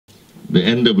the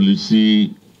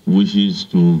NWC wishes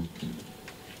to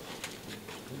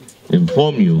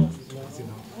inform you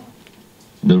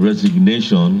the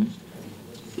resignation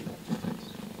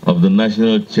of the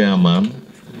national chairman,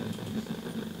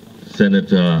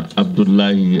 Senator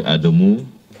Abdullahi Adamu,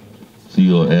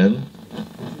 CON,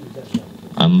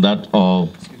 and that of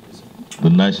the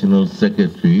national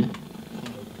secretary,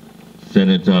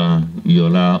 Senator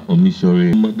Yola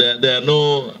Omishore. There are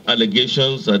no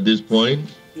allegations at this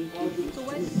point.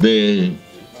 The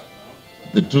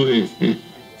two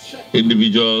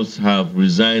individuals have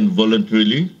resigned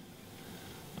voluntarily,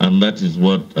 and that is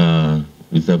what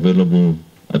is available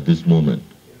at this moment.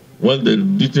 Well, the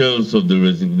details of the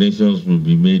resignations will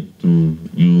be made to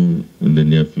you in the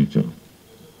near future.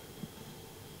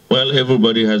 Well,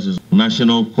 everybody has a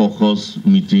national caucus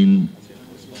meeting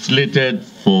slated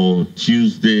for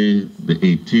Tuesday, the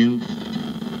 18th,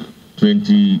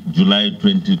 July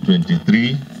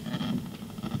 2023,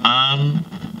 and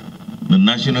the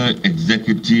National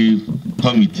Executive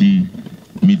Committee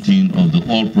meeting of the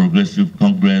All Progressive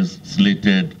Congress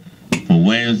slated for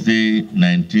Wednesday,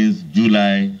 19th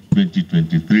July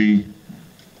 2023,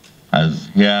 has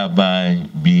hereby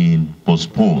been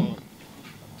postponed.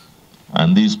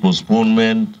 And this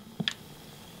postponement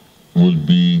will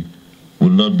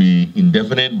not be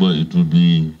indefinite, but it will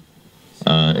be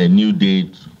a new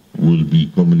date will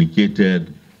be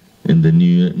communicated in the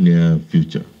near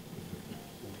future.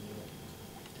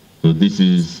 So this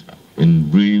is, in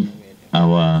brief,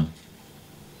 our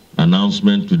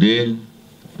announcement today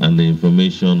and the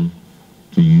information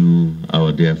to you,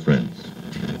 our dear friends.